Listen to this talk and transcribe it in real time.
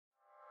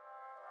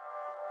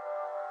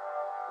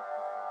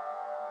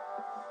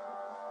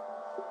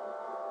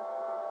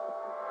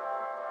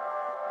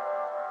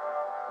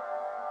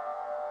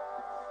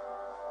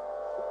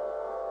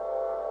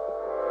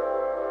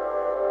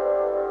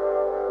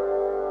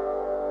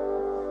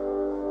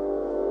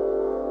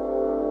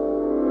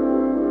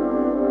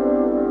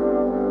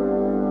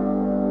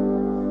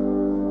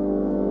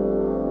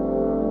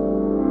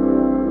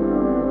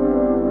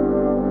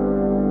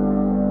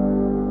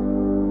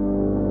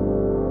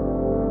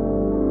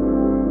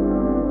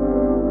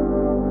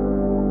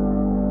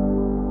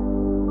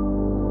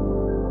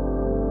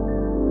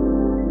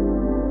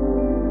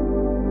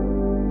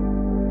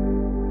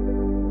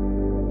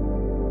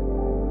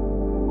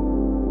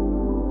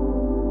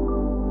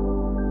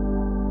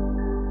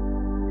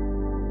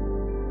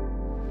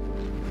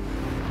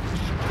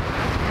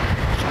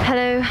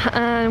Hello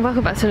and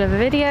welcome back to another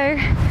video.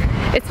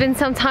 It's been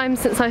some time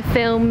since I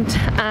filmed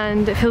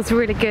and it feels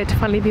really good to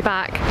finally be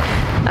back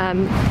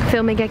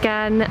filming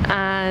again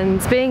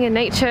and being in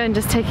nature and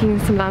just taking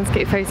some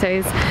landscape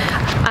photos.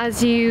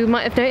 As you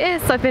might have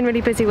noticed, I've been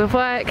really busy with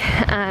work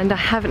and I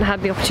haven't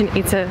had the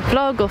opportunity to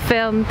vlog or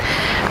film,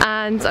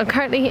 and I'm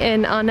currently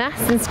in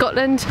Alness in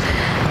Scotland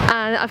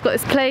and I've got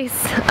this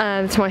place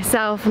to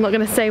myself. I'm not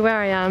going to say where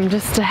I am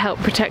just to help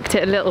protect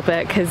it a little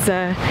bit because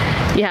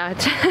yeah,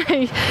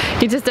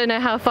 you just don't know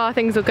how far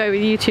things will go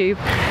with YouTube.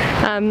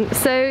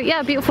 So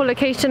yeah, beautiful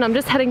location. I'm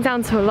just heading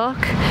down to a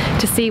loch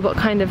to see what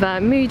kind of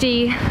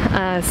moody,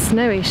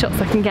 snowy shots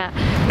I can get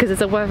because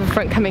there's a weather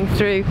front coming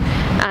through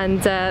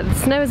and the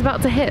snow is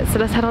about to hit, so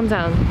let's head on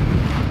down.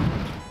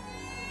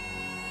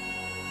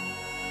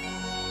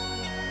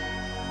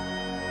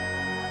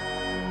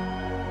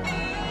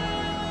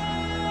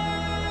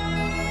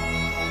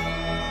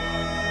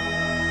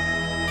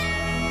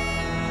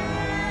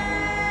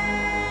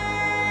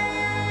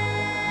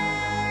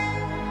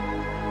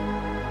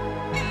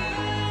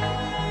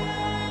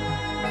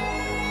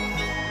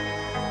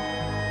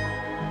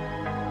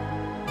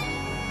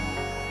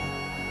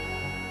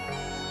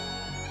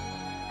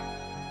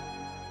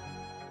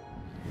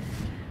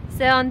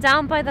 So I'm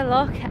down by the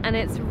loch and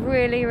it's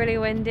really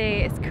windy.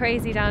 It's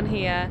crazy down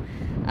here.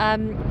 So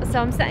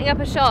I'm setting up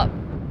a shot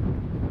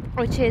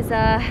which is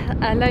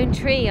a lone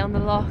tree on the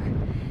loch.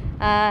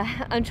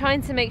 I'm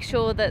trying to make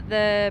sure that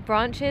the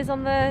branches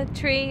on the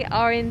tree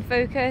are in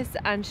focus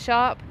and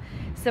sharp.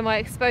 So my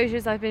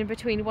exposures, I've been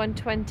between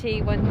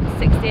 120,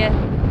 160,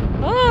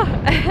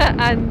 oh!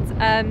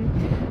 And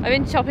I've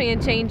been chopping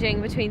and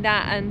changing between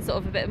that and sort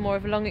of a bit more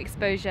of a long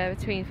exposure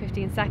between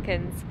 15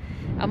 seconds.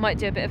 I might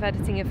do a bit of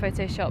editing in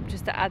Photoshop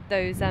just to add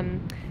those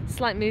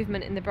slight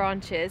movement in the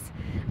branches.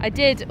 I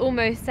did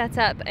almost set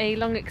up a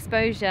long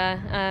exposure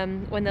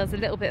when there was a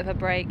little bit of a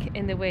break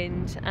in the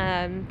wind,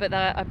 but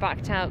I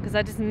backed out because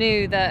I just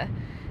knew that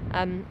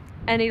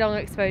any long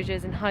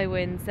exposures and high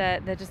winds,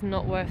 they're just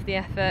not worth the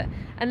effort.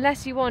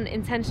 Unless you want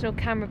intentional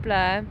camera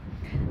blur,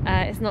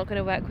 it's not going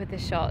to work with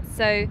this shot.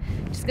 So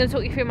just going to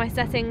talk you through my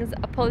settings.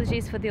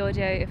 Apologies for the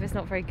audio if it's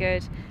not very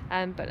good,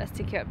 but let's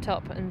take you up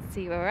top and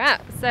see where we're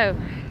at. So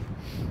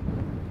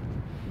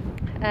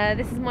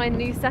this is my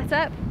new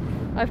setup.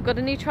 I've got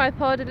a new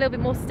tripod, a little bit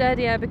more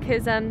sturdier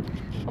because on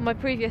my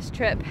previous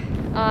trip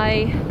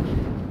I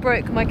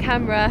broke my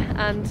camera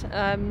and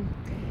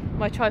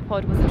my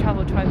tripod was a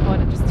travel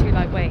tripod and just too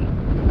lightweight,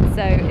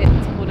 so it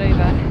toppled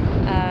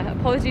over.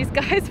 Apologies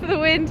guys for the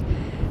wind.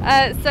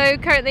 So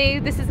currently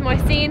this is my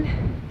scene,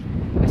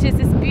 which is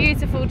this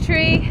beautiful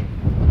tree,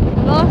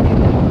 loch,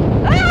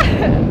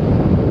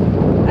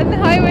 and the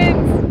high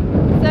winds.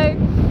 So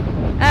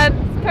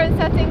current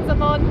settings,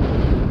 I'm on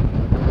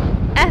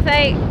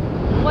f8,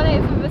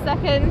 1/8 of a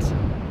second,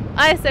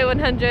 ISO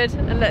 100,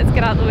 and let's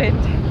get out the wind.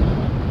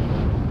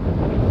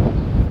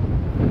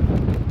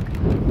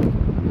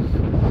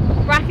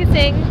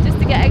 Bracketing just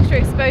to get extra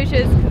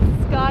exposures because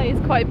the sky is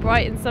quite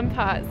bright in some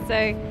parts.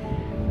 So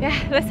yeah,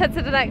 let's head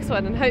to the next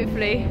one and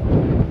hopefully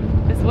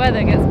this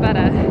weather gets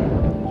better.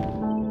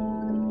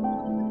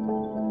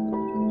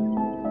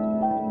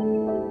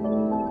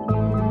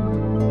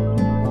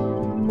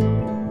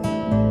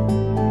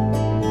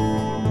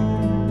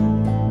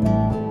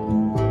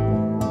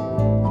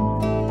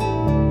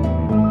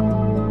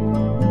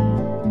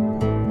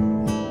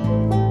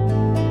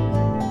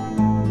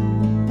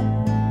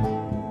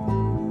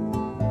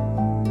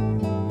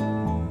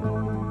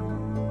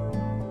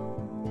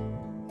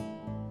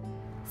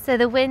 So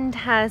the wind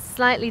has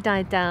slightly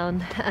died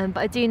down, but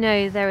I do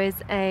know there is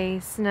a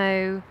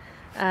snow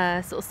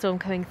sort of storm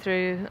coming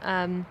through.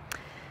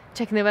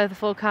 Checking the weather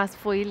forecast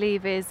before you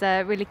leave is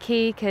really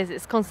key because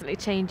it's constantly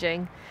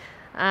changing.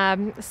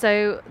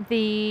 So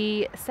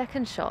the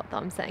second shot that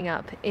I'm setting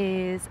up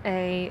is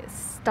a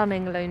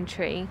stunning lone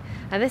tree,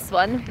 and this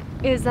one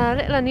is a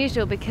little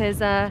unusual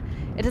because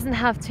it doesn't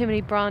have too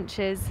many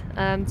branches,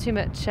 too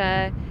much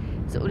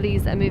sort of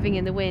leaves that are moving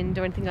in the wind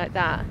or anything like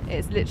that.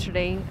 It's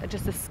literally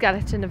just a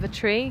skeleton of a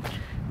tree.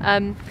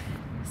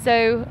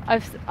 So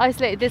I've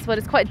isolated this one.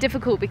 It's quite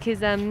difficult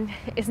because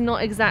it's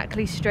not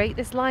exactly straight,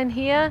 this line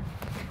here.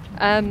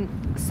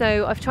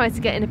 So I've tried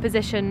to get in a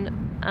position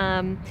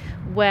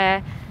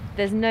where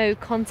there's no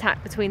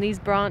contact between these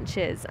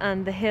branches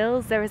and the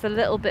hills. There is a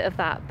little bit of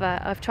that,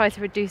 but I've tried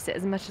to reduce it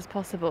as much as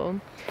possible.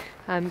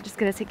 I'm just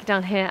going to take you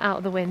down here out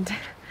of the wind.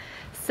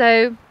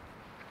 So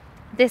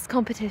this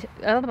composition,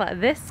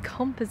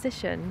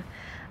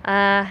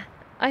 I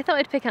thought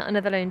I'd pick out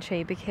another lone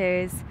tree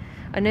because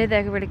I know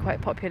they're really quite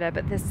popular,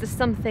 but there's just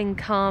something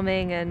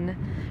calming and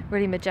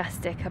really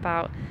majestic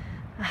about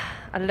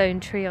a lone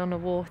tree on the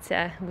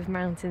water with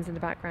mountains in the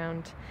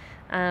background.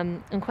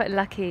 I'm quite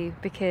lucky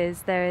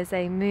because there is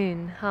a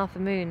moon, half a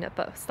moon,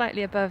 but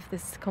slightly above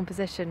this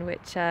composition,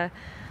 which I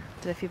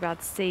don't know if you're able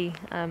to see,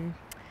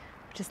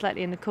 just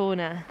slightly in the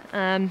corner.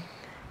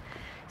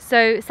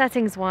 So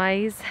settings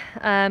wise,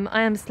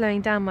 I am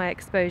slowing down my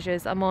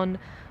exposures. I'm on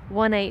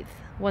 1/8,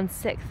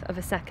 1/6 of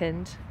a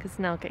second because it's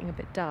now getting a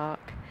bit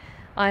dark.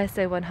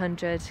 ISO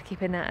 100,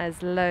 keeping that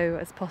as low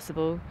as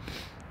possible,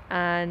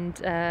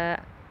 and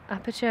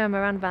aperture I'm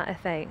around about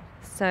f8.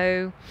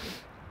 So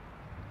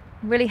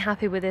really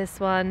happy with this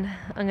one.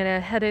 I'm going to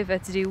head over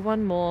to do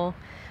one more,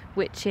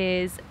 which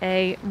is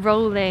a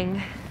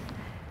rolling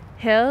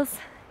hills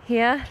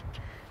here,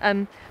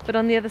 but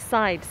on the other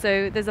side.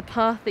 So there's a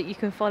path that you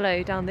can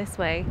follow down this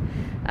way,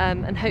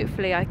 and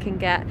hopefully I can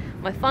get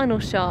my final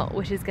shot,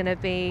 which is going to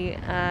be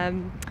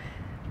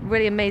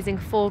really amazing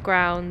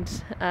foreground,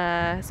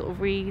 sort of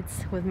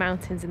reeds with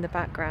mountains in the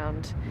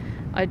background.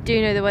 I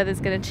do know the weather's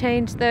going to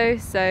change though,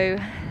 so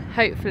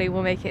hopefully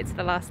we'll make it to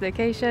the last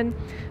location.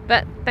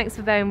 But thanks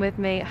for bearing with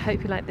me. I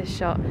hope you like this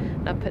shot,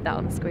 and I'll put that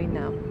on the screen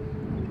now.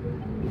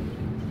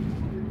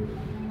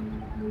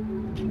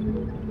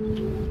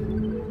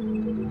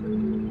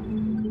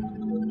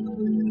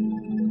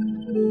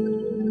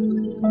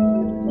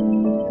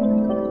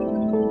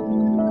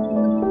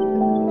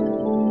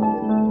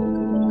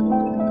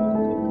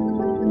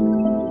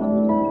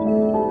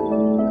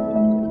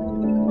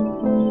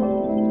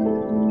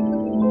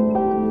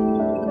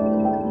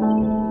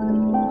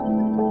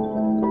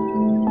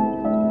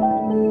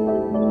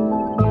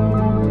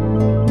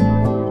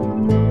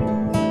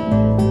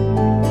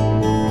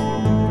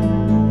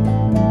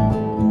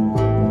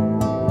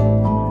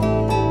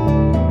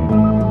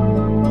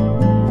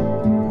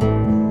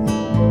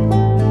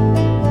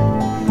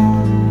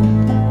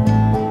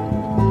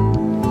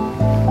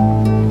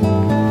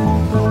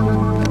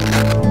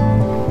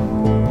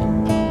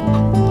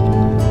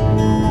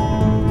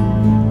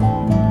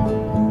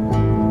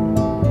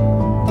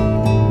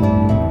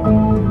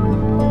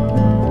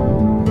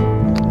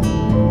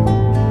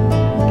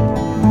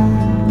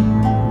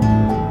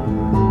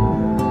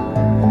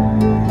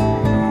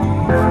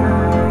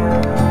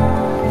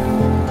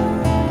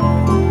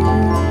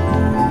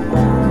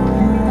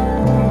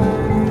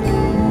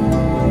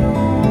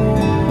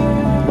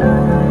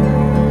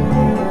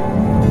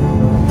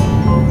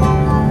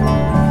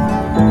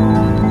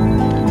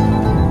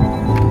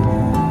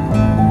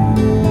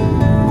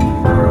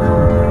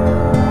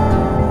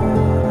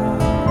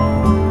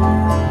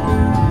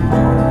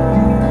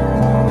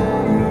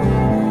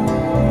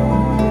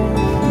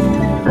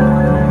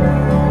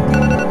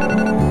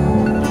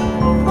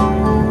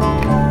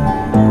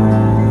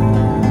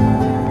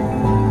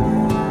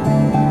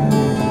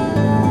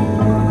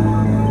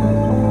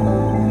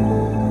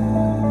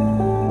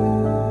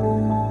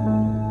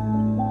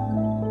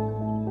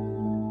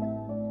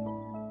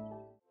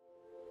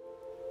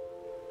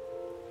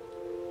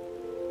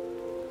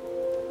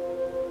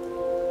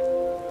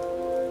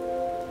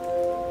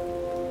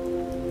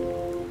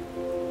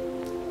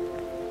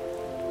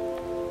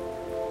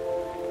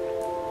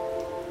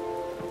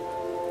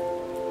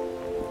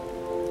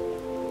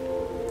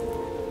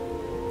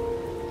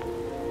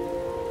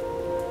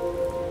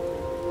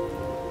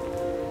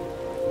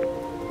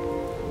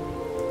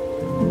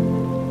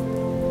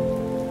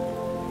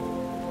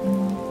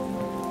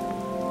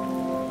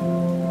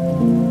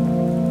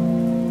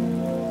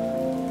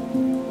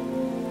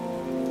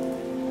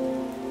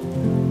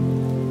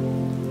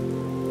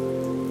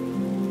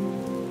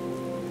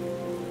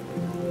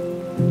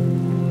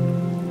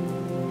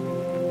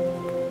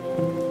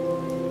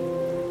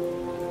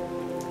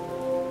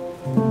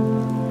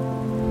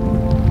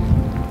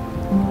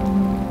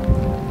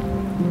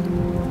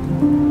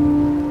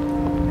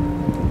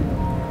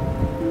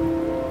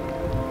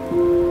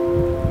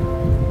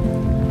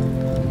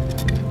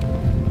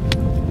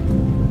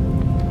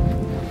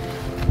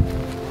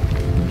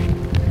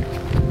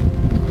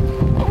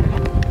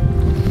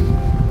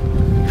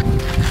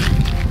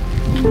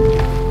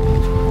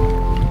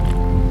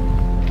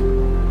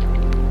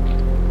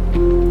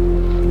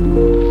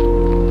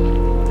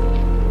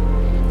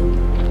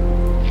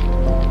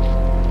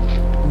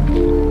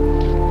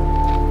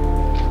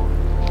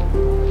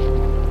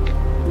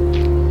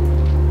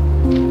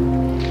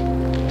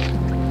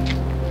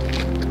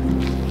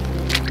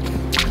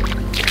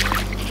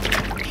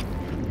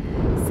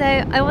 So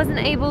I wasn't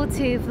able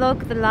to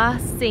vlog the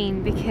last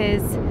scene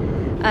because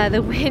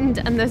the wind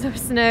and the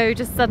snow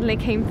just suddenly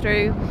came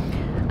through.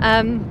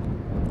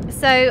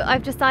 So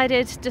I've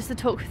decided just to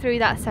talk through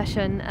that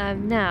session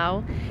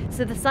now.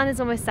 So the sun is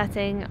almost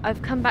setting.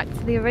 I've come back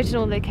to the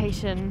original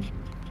location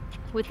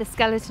with the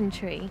skeleton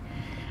tree.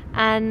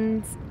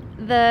 And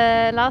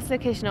the last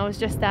location I was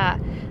just at,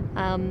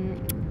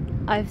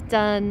 I've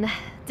done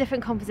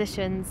different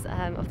compositions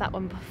of that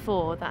one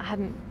before that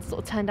hadn't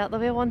sort of turned out the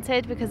way I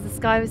wanted because the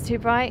sky was too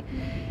bright.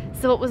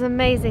 So what was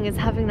amazing is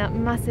having that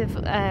massive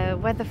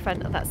weather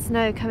front of that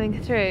snow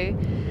coming through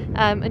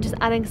and just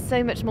adding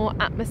so much more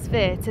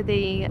atmosphere to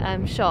the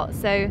shot.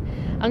 So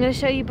I'm going to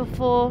show you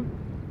before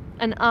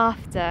and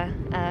after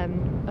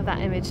of that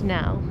image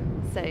now.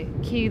 So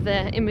cue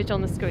the image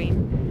on the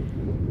screen.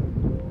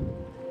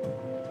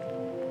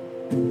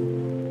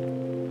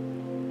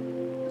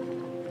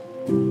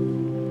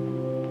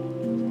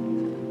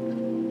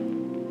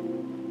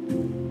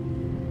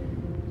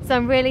 So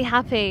I'm really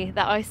happy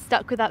that I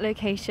stuck with that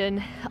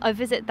location. I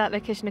visited that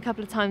location a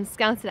couple of times,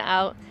 scouted it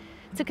out,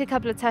 took a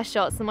couple of test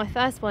shots, and my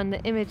first one,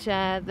 the image,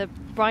 the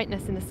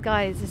brightness in the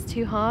sky is just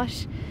too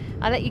harsh.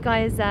 I'll let you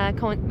guys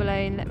comment below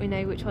and let me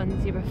know which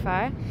ones you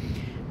prefer.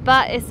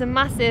 But it's a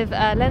massive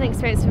learning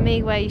experience for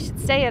me where you should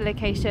stay at a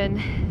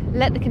location,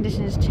 let the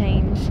conditions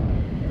change,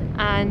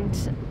 and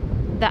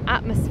the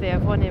atmosphere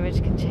of one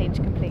image can change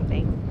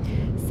completely.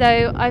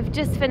 So I've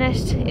just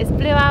finished, it's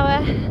Blue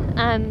Hour,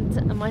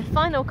 and my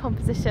final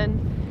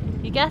composition,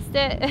 you guessed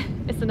it,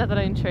 it's another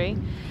lone tree.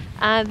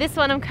 This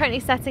one I'm currently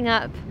setting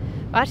up,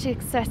 or actually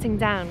setting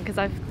down because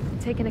I've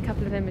taken a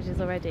couple of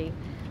images already.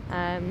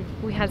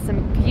 We had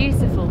some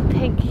beautiful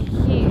pink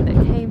hue that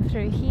came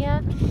through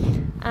here,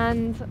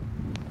 and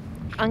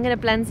I'm going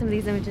to blend some of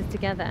these images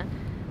together.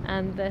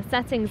 And the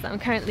settings that I'm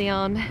currently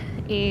on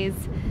is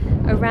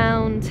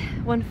around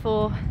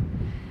 1/4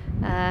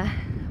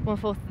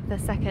 of the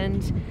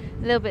second,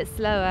 a little bit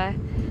slower,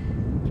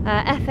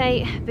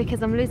 f8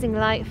 because I'm losing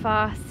light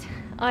fast,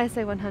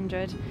 ISO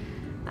 100,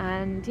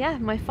 and yeah,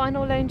 my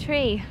final lone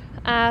tree.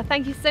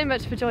 Thank you so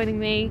much for joining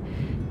me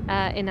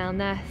in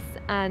Alness,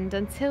 and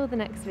until the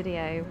next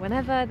video,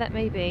 whenever that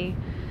may be,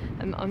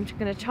 I'm just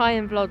going to try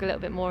and vlog a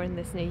little bit more in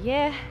this new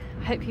year.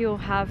 I hope you all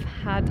have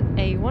had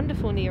a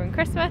wonderful New Year and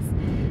Christmas,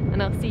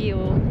 and I'll see you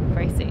all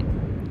very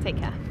soon. Take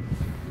care.